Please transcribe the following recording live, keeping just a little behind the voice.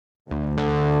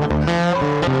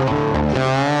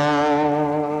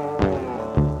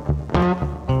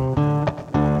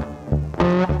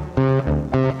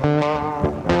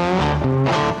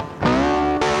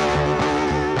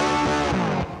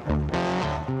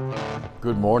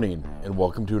Good morning and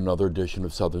welcome to another edition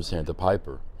of Southern Santa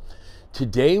Piper.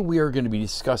 Today we are going to be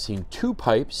discussing two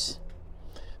pipes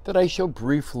that I showed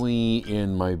briefly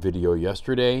in my video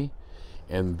yesterday,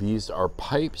 and these are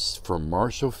pipes from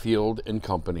Marshall Field and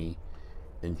Company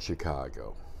in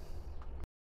Chicago.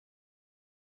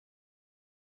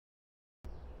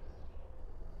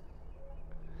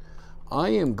 I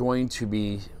am going to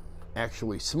be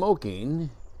actually smoking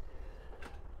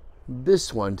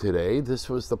this one today. This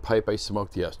was the pipe I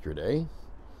smoked yesterday.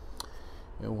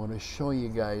 I want to show you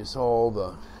guys all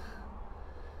the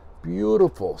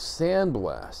beautiful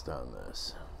sandblast on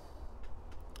this.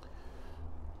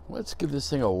 Let's give this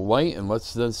thing a light and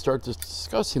let's then start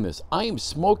discussing this. I am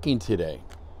smoking today.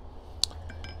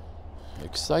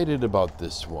 Excited about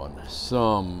this one.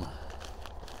 Some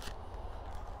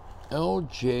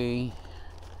LJ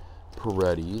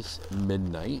Peretti's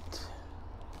Midnight.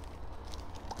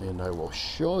 And I will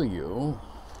show you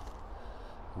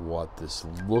what this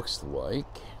looks like.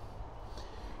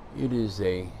 It is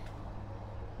a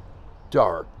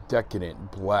dark,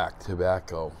 decadent black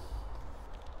tobacco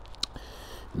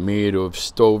made of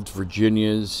stoved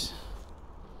Virginias,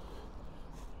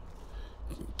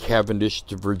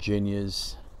 Cavendished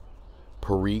Virginias,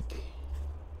 Peretti,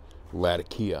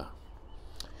 Latakia.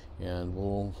 And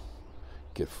we'll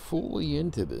get fully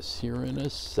into this here in a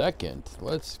second.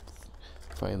 Let's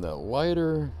find that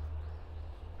lighter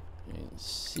and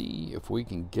see if we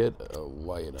can get a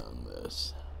light on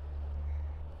this.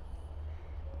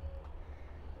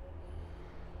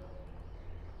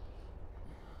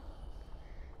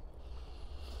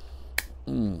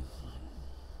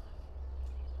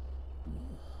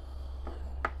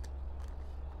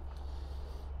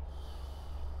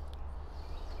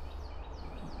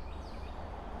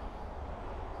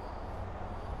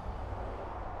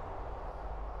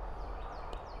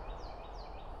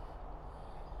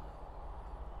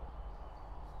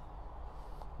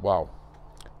 Wow,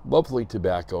 lovely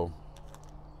tobacco.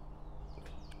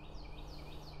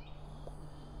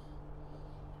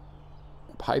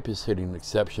 Pipe is hitting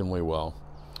exceptionally well.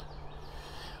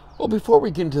 Well, before we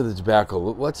get into the tobacco,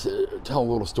 let's tell a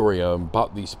little story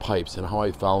about these pipes and how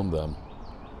I found them.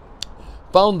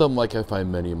 Found them like I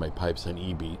find many of my pipes on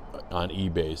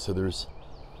eBay. So there's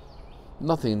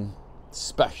nothing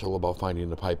special about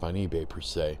finding a pipe on eBay per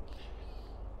se.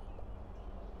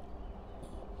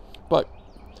 But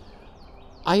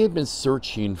I had been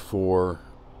searching for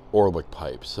Orlik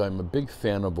pipes. I'm a big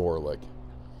fan of Orlik.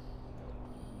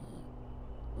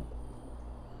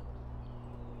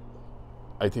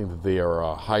 I think that they are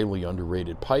a highly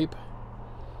underrated pipe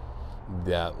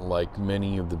that, like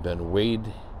many of the Ben Wade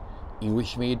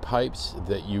English-made pipes,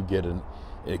 that you get an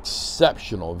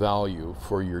exceptional value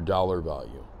for your dollar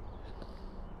value.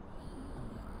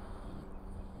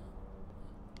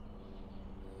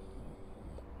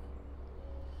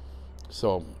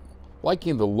 So,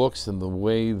 liking the looks and the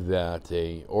way that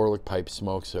a Orlik pipe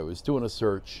smokes, I was doing a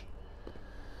search,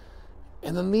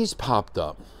 and then these popped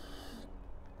up.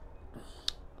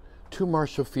 Two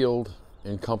Marshall Field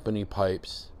and Company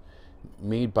pipes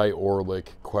made by Orlik,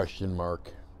 question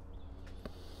mark.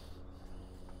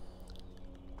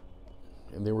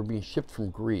 And they were being shipped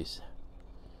from Greece.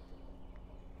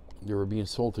 They were being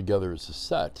sold together as a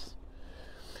set.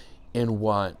 And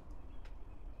what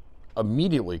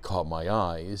immediately caught my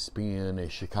eyes, being a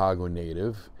Chicago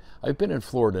native. I've been in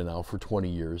Florida now for 20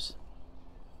 years,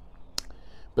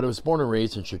 but I was born and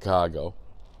raised in Chicago.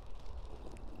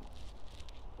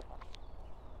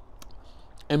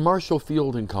 And Marshall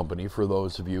Field and Company, for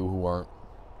those of you who aren't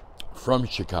from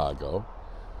Chicago,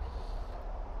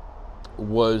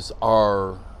 was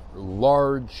our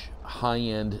large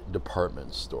high-end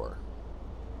department store.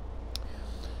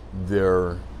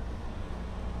 Their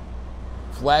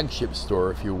flagship store,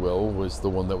 if you will, was the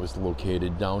one that was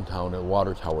located downtown at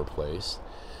Water Tower Place,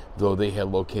 though they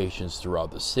had locations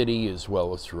throughout the city as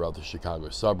well as throughout the Chicago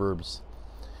suburbs.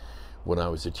 When I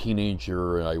was a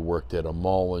teenager, I worked at a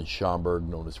mall in Schaumburg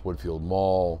known as Woodfield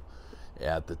Mall.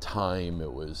 At the time,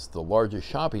 it was the largest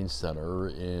shopping center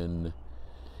in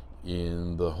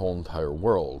the whole entire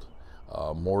world.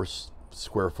 More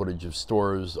square footage of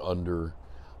stores under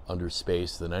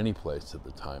space than any place at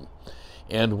the time.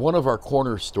 And one of our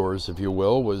corner stores, if you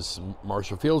will, was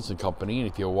Marshall Fields and Company. And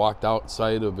if you walked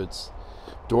outside of its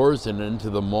doors and into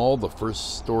the mall, the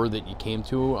first store that you came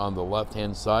to on the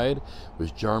left-hand side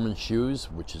was Jarman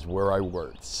Shoes, which is where I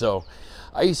worked. So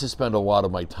I used to spend a lot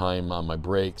of my time on my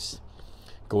breaks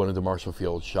going into Marshall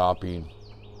Field shopping.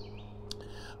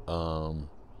 Would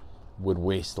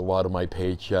waste a lot of my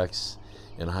paychecks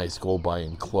in high school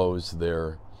buying clothes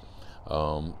there.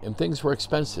 And things were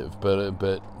expensive,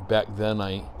 but back then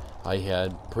I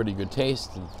had pretty good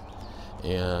taste,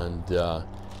 and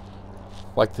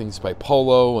liked things by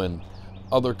Polo and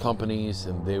other companies,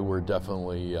 and they were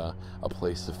definitely a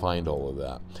place to find all of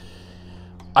that.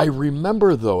 I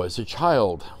remember, though, as a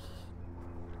child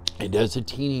and as a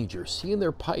teenager, seeing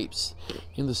their pipes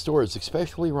in the stores,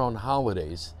 especially around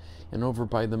holidays and over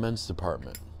by the men's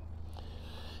department.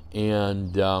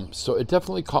 And so it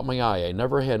definitely caught my eye. I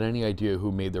never had any idea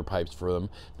who made their pipes for them.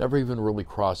 Never even really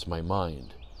crossed my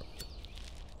mind.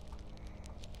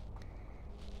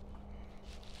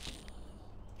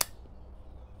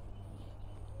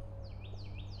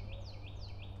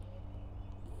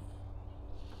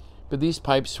 But these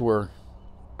pipes were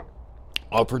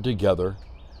offered together,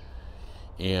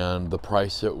 and the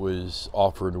price that was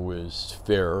offered was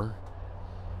fair.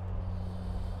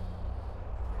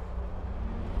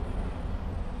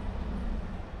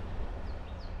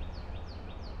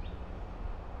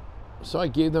 So I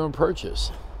gave them a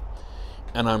purchase,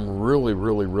 and I'm really,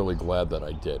 really, really glad that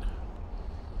I did.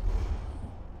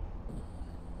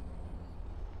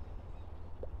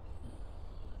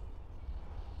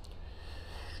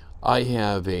 I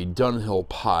have a Dunhill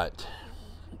pot,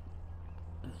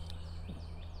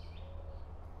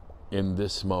 and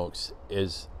this smokes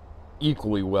as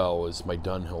equally well as my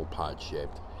Dunhill pot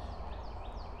shaped.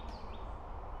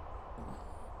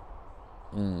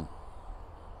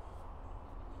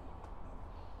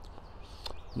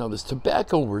 Now this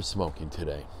tobacco we're smoking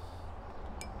today,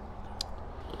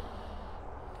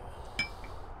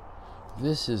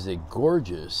 this is a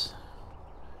gorgeous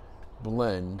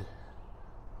blend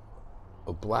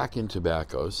of blackened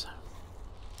tobaccos.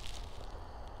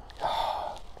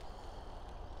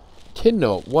 Tin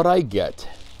note, what I get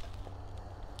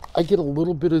a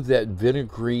little bit of that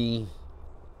vinegary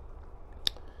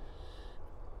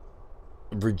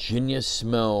Virginia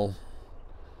smell.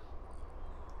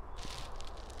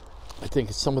 I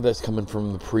think some of that's coming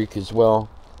from the Preak as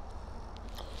well.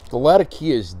 The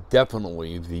Latakia is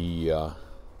definitely the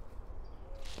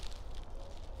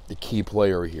key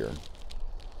player here.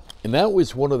 And that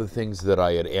was one of the things that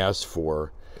I had asked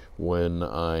for when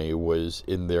I was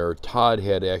in there. Todd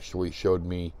had actually showed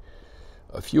me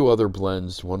a few other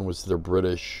blends. One was their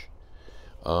British.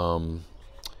 And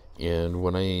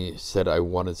when I said I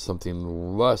wanted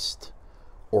something less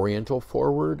Oriental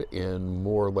forward and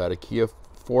more Latakia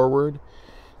forward,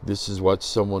 this is what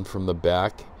someone from the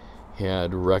back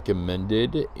had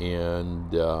recommended,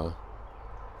 and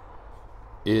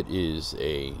it is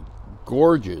a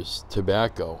gorgeous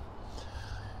tobacco.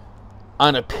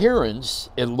 On appearance,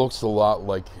 it looks a lot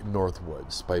like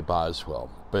Northwoods by Boswell,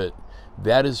 but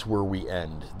that is where we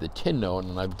end. The tin note,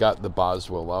 and I've got the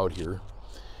Boswell out here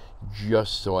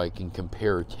just so I can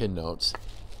compare tin notes.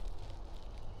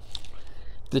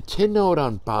 The tin note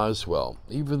on Boswell,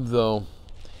 even though,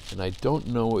 and I don't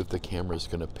know if the camera is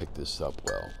going to pick this up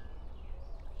well,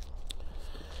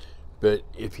 but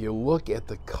if you look at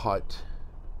the cut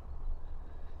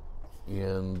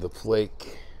and the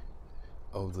flake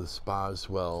of the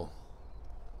Boswell,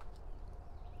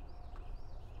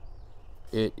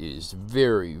 it is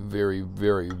very, very,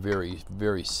 very, very,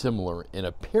 very similar in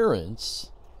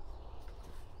appearance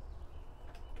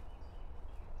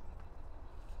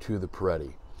to the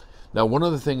Peretti. Now, one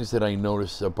of the things that I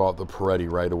noticed about the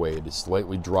Peretti right away, it is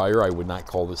slightly drier. I would not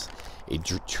call this a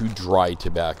too dry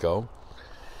tobacco,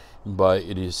 but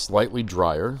it is slightly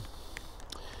drier.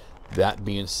 That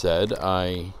being said,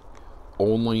 I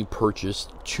only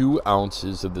purchased 2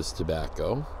 ounces of this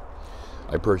tobacco.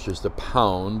 I purchased a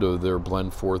pound of their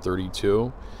Blend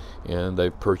 432, and I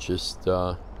purchased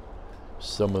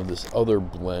some of this other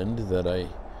blend that I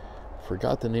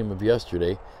forgot the name of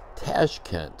yesterday,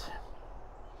 Tashkent.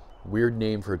 Weird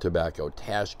name for tobacco,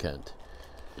 Tashkent.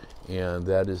 And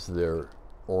that is their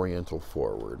Oriental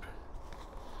forward.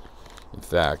 In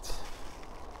fact,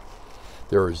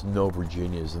 there is no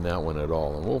Virginias in that one at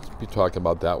all, and we'll be talking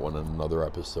about that one in another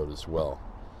episode as well.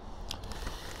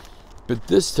 But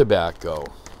this tobacco,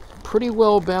 pretty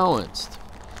well balanced.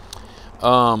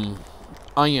 I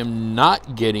am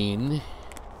not getting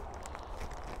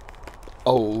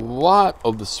a lot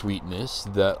of the sweetness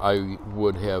that I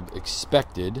would have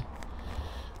expected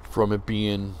from it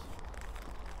being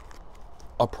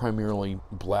a primarily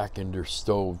blackened or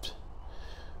stoved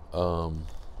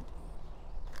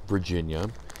Virginia,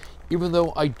 even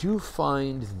though I do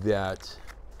find that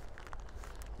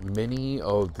many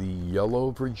of the yellow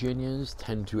Virginias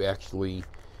tend to actually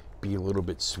be a little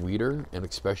bit sweeter, and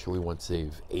especially once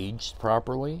they've aged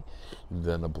properly,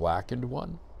 than a blackened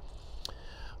one.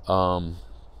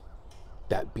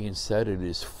 That being said, it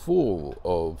is full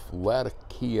of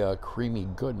Latakia creamy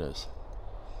goodness.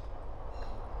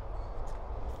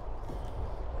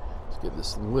 Let's get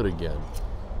this lit again.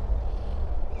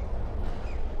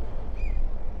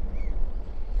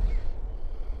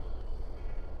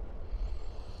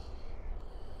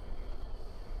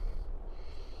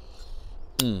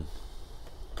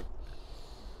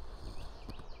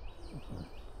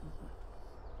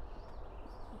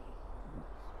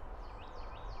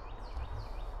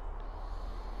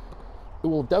 It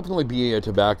will definitely be a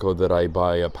tobacco that I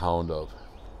buy a pound of.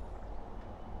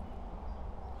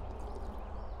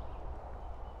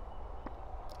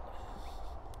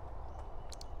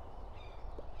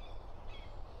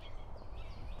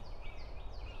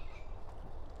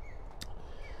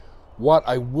 What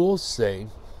I will say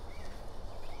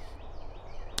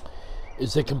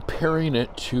is that comparing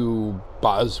it to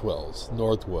Boswell's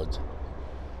Northwoods,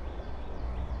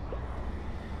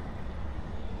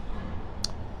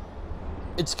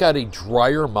 it's got a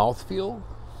drier mouthfeel.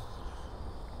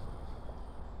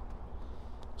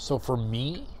 So for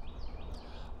me,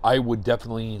 I would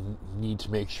definitely need to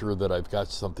make sure that I've got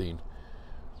something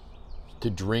to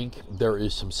drink. There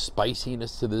is some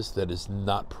spiciness to this that is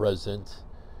not present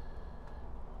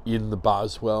in the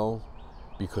Boswell,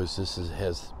 because this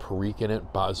has Perique in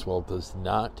it. Boswell does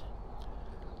not.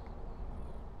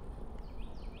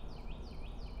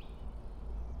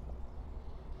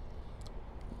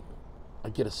 I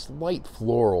get a slight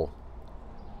floral.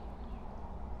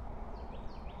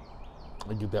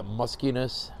 I get that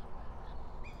muskiness.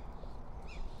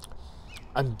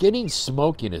 I'm getting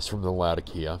smokiness from the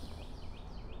Latakia,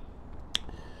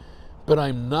 but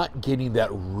I'm not getting that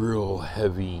real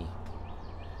heavy,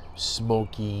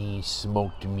 smoky,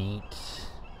 smoked meat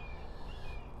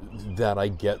that I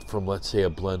get from, let's say, a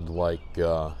blend like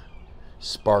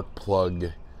Spark Plug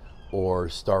or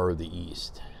Star of the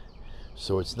East.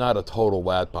 So it's not a total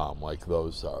lat bomb like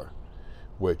those are,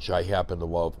 which I happen to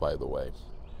love, by the way.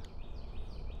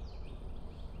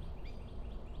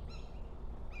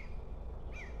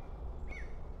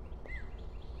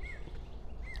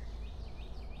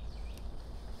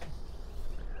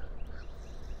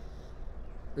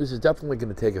 This is definitely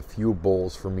going to take a few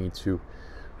bowls for me to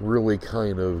really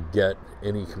kind of get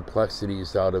any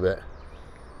complexities out of it,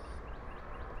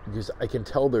 because I can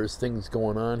tell there's things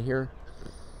going on here.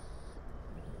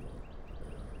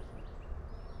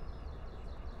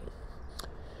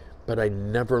 But I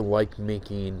never like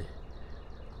making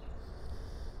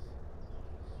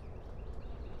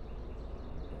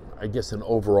I guess an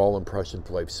overall impression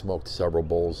until I've smoked several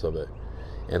bowls of it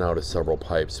and out of several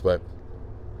pipes. But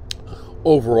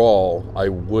overall, I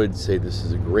would say this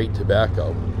is a great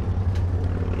tobacco.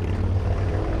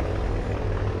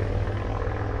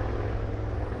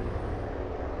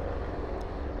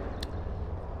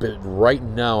 But right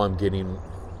now I'm getting,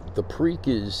 the Perique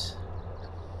is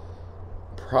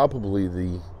probably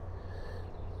the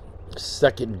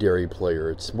secondary player.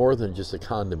 It's more than just a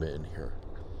condiment in here.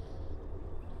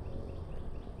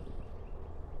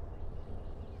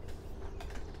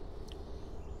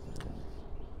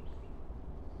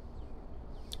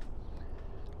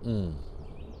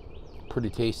 Pretty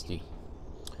tasty.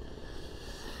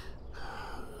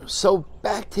 So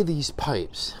back to these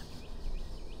pipes.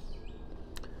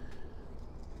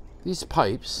 These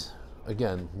pipes,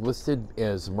 again, listed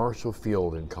as Marshall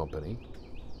Field and Company.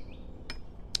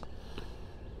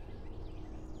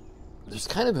 There's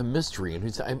kind of a mystery,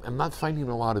 and I'm not finding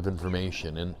a lot of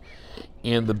information.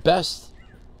 And the best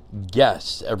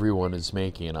guess everyone is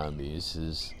making on these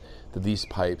is that these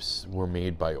pipes were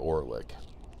made by Orlik.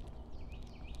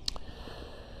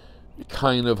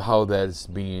 Kind of how that's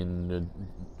being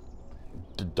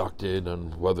deducted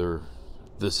on whether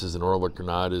this is an Orlik or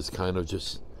not is kind of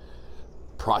just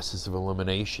process of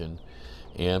elimination.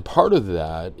 And part of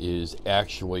that is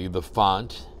actually the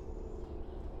font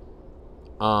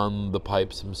on the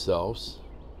pipes themselves.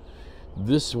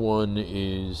 This one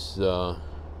is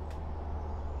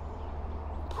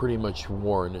pretty much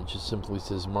worn. It just simply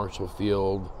says Marshall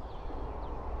Field.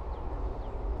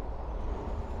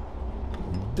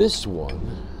 This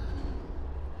one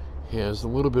has a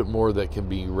little bit more that can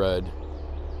be read.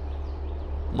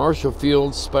 Marshall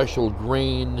Field Special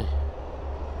Grain,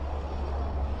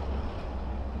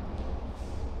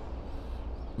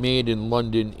 made in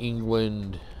London,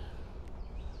 England.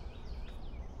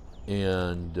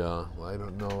 And I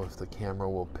don't know if the camera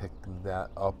will pick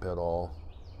that up at all.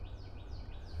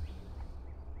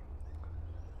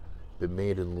 But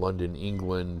made in London,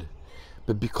 England.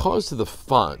 But because of the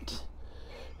font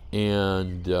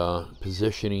and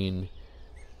positioning,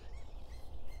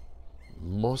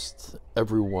 most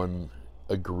everyone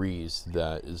agrees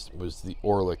that was the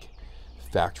Orlik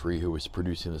factory who was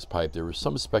producing this pipe. There was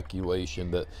some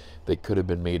speculation that they could have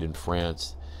been made in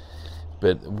France,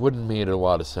 but it wouldn't make a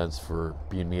lot of sense for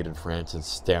being made in France and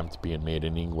stamped being made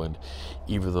in England,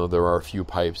 even though there are a few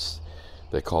pipes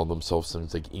that call themselves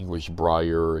things like English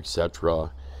Briar,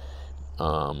 etc.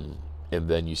 And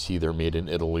then you see they're made in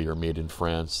Italy or made in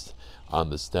France on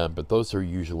the stem, but those are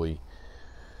usually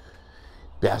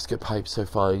basket pipes, I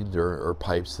find, or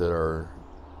pipes that are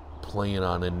playing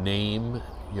on a name,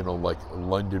 you know, like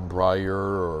London Briar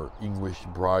or English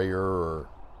Briar or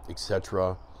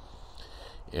etc.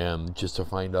 And just to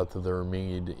find out that they're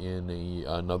made in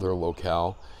another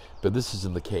locale. But this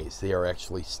isn't the case. They are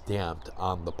actually stamped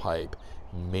on the pipe,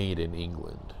 made in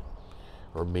England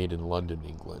or made in London,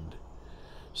 England.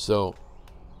 So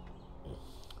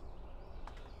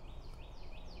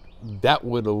that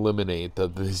would eliminate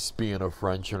this being a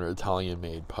French or Italian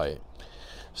made pipe.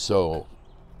 So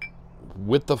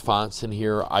with the fonts in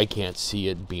here, I can't see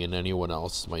it being anyone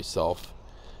else myself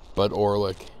but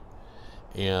Orlik.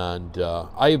 And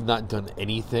I have not done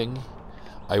anything.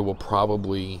 I will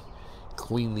probably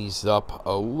clean these up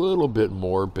a little bit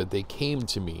more, but they came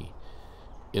to me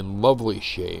in lovely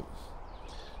shape,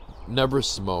 never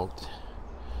smoked,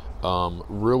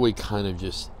 really kind of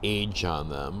just age on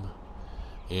them.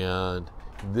 And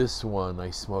this one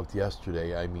I smoked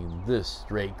yesterday. I mean, this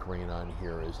straight grain on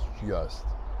here is just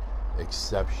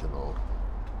exceptional.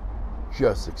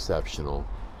 Just exceptional.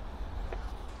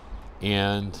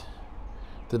 And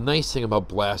the nice thing about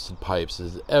blasted pipes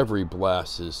is every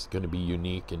blast is going to be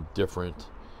unique and different.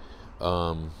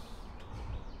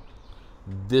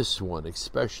 This one,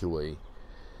 especially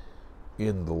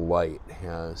in the light,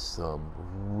 has some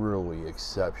really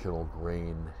exceptional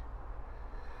grain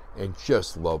and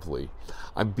just lovely.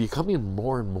 I'm becoming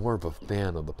more and more of a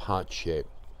fan of the pot shape.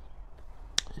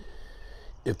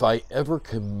 If I ever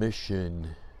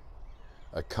commission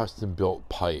a custom built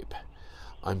pipe,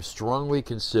 I'm strongly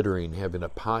considering having a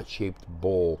pot-shaped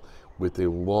bowl with a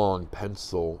long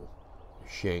pencil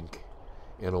shank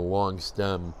and a long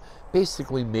stem.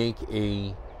 Basically make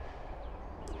a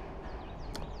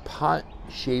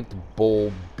pot-shaped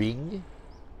bowl bing.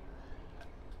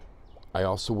 I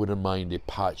also wouldn't mind a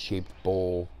pot-shaped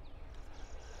bowl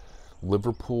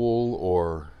Liverpool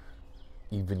or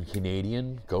even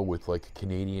Canadian. Go with like a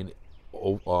Canadian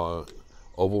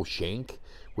oval shank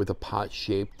with a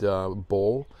pot-shaped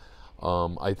bowl.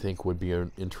 I think would be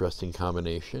an interesting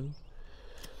combination.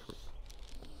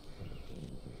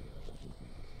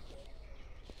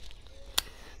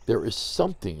 There is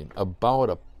something about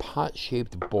a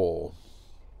pot-shaped bowl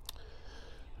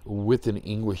with an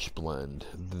English blend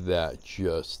that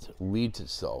just leads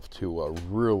itself to a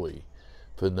really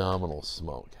phenomenal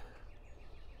smoke.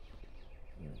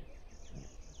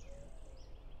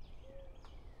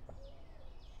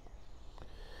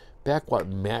 Back what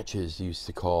matches used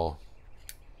to call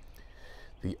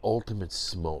the ultimate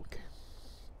smoke.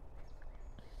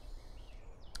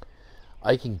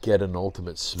 I can get an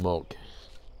ultimate smoke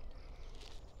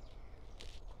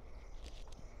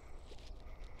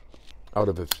out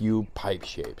of a few pipe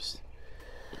shapes.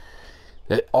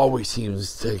 That always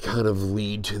seems to kind of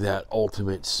lead to that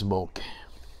ultimate smoke.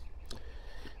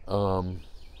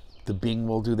 The Bing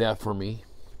will do that for me,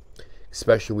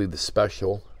 especially the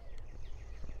special.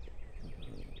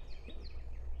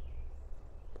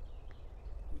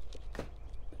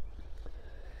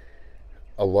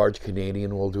 A large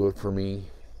Canadian will do it for me.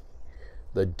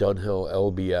 The Dunhill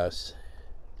LBS.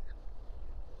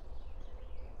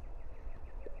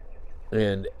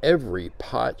 And every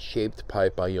pot-shaped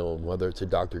pipe I own, whether it's a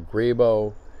Dr.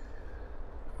 Grabo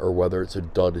or whether it's a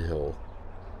Dunhill,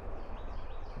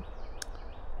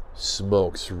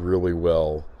 smokes really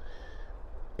well.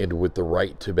 And with the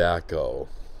right tobacco,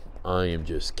 I am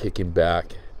just kicking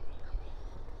back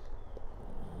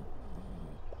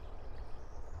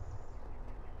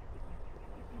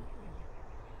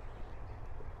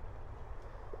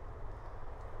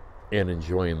and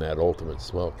enjoying that ultimate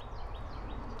smoke.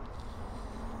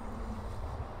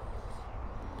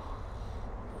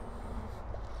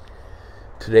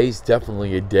 Today's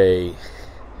definitely a day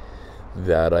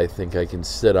that I think I can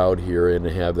sit out here and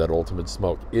have that ultimate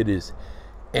smoke. It is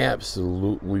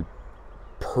absolutely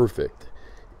perfect.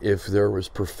 If there was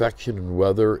perfection in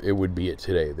weather, it would be it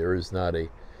today. There is not a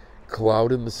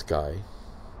cloud in the sky.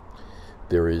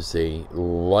 There is a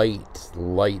light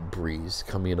breeze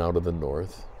coming out of the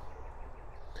north,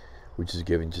 which is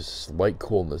giving just slight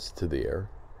coolness to the air.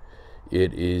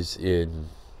 It is in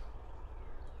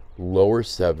lower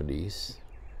 70s.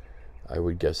 I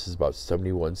would guess it's about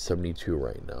 71, 72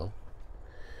 right now.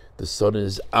 The sun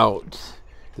is out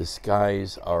The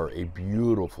skies are a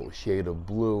beautiful shade of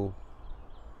blue.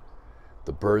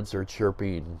 The birds are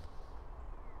chirping.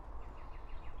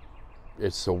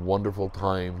 It's a wonderful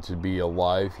time to be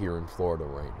alive here in Florida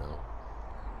right now.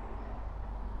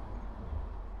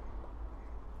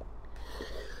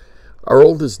 Our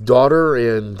oldest daughter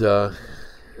and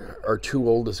our two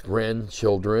oldest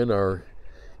grandchildren are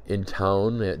in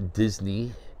town at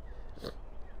Disney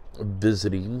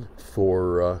visiting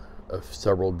for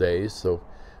several days, so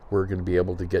we're going to be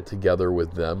able to get together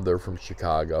with them. They're from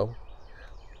Chicago.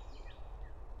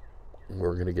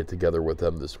 We're going to get together with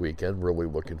them this weekend. Really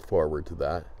looking forward to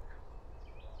that.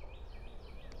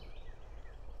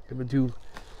 Going to do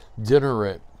dinner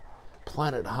at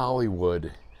Planet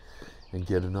Hollywood and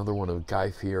get another one of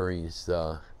Guy Fieri's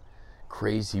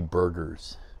crazy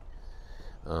burgers.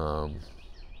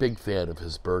 Big fan of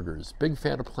his burgers. Big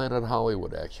fan of Planet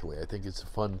Hollywood, actually. I think it's a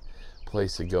fun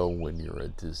place to go when you're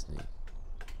at Disney.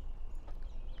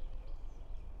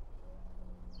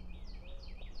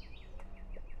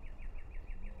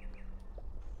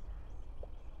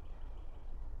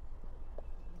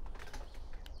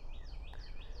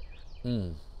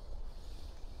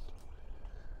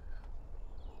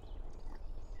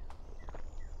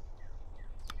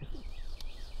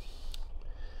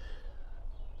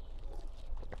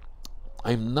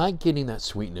 I'm not getting that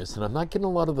sweetness, and I'm not getting a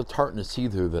lot of the tartness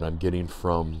either that I'm getting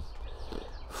from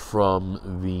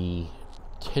the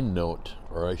tin note,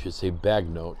 or I should say bag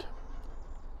note.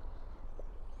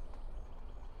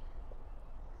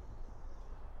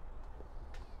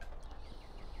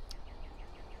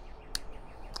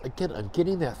 Again, I'm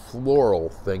getting that floral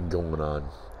thing going on.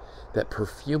 That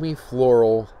perfumey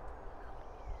floral.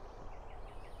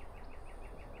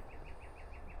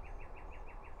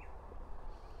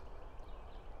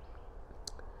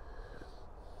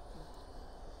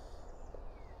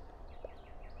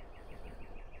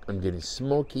 I'm getting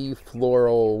smoky,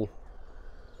 floral,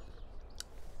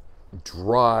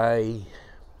 dry,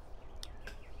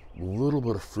 a little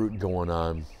bit of fruit going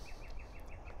on.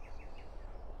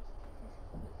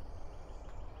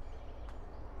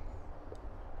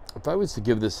 If I was to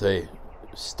give this a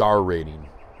star rating,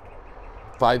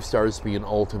 5 stars being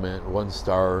ultimate, 1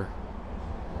 star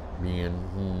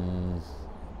being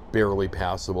barely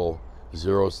passable,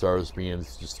 0 stars being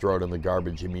just throw it in the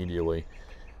garbage immediately,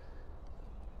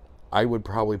 I would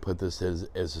probably put this as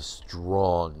a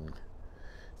strong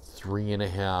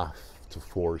 3.5 to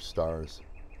 4 stars.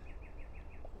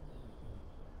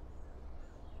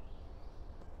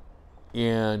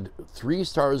 And 3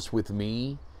 stars with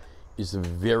me is a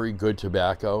very good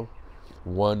tobacco.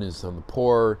 1 is on the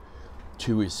pour,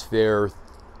 2 is fair,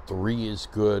 3 is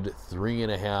good,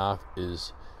 3.5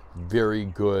 is very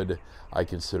good. I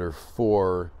consider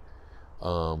 4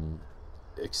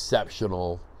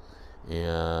 exceptional,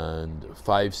 and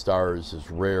 5 stars is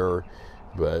rare,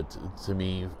 but to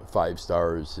me 5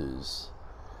 stars is,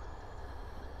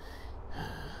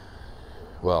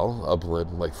 well, a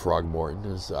blend like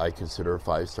Frogmorton is, I consider a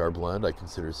 5-star blend. I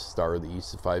consider Star of the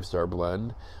East a 5-star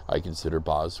blend. I consider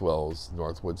Boswell's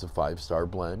Northwoods a 5-star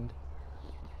blend.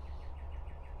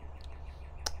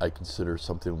 I consider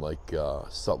something like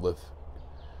Sutliff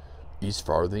East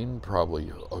Farthing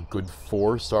probably a good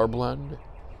 4-star blend.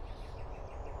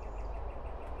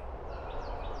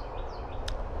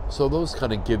 So those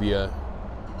kind of give you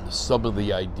some of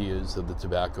the ideas of the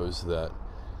tobaccos that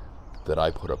I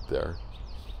put up there.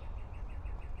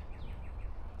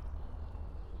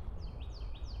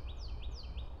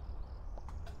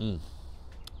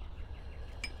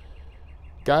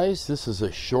 Guys, this is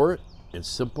a short and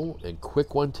simple and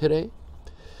quick one today.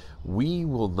 We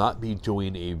will not be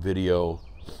doing a video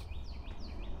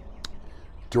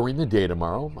during the day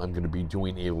tomorrow. I'm going to be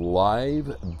doing a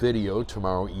live video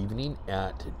tomorrow evening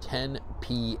at 10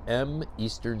 p.m.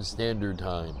 Eastern Standard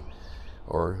Time.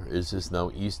 Or is this now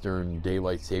Eastern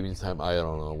Daylight Savings Time? I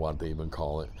don't know what they even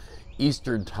call it.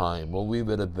 Eastern Time. We'll leave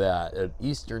it at that. At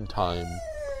Eastern Time,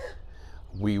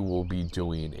 we will be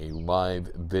doing a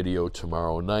live video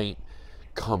tomorrow night.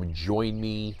 Come join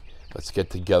me. Let's get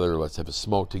together. Let's have a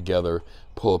smoke together.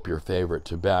 Pull up your favorite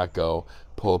tobacco.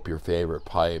 Pull up your favorite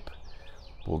pipe.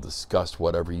 We'll discuss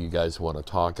whatever you guys want to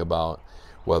talk about,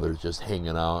 whether it's just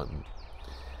hanging out and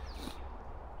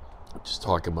just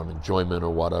talking about enjoyment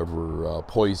or whatever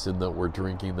poison that we're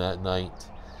drinking that night.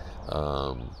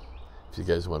 If you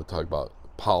guys want to talk about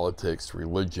politics,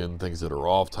 religion, things that are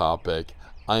off topic,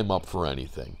 I'm up for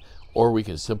anything. Or we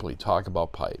can simply talk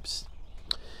about pipes.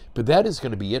 But that is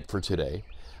going to be it for today.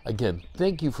 Again,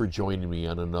 thank you for joining me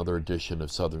on another edition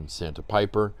of Southern Santa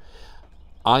Piper.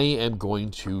 I am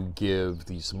going to give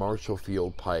these Marshall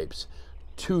Field pipes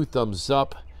 2 thumbs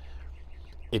up.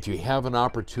 If you have an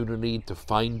opportunity to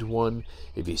find one,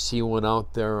 if you see one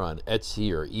out there on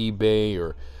Etsy or eBay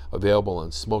or available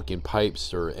on Smoking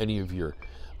Pipes or any of your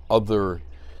other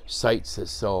sites that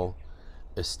sell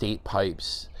estate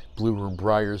pipes, Blue Room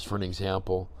Briars for an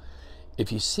example,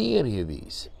 if you see any of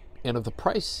these, and if the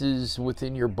price is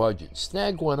within your budget,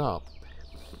 snag one up.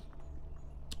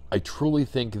 I truly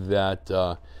think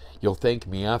that you'll thank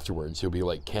me afterwards. You'll be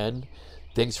like, Ken,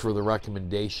 thanks for the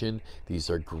recommendation. These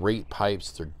are great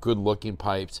pipes. They're good looking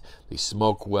pipes. They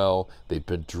smoke well. They've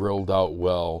been drilled out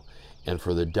well. And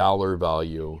for the dollar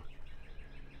value,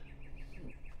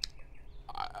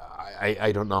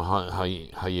 I don't know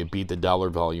how you beat the dollar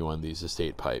value on these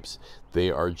estate pipes. They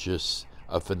are just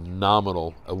a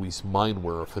phenomenal, at least mine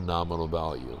were a phenomenal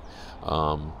value.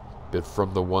 But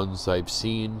from the ones I've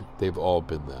seen, they've all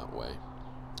been that way.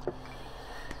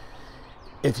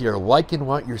 If you're liking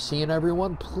what you're seeing,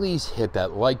 everyone, please hit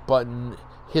that like button,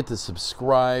 hit the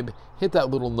subscribe, hit that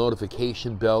little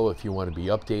notification bell if you want to be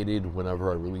updated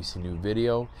whenever I release a new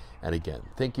video. And again,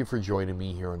 thank you for joining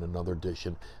me here on another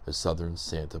edition of Southern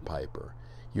Santa Piper.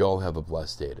 You all have a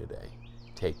blessed day today.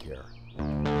 Take care.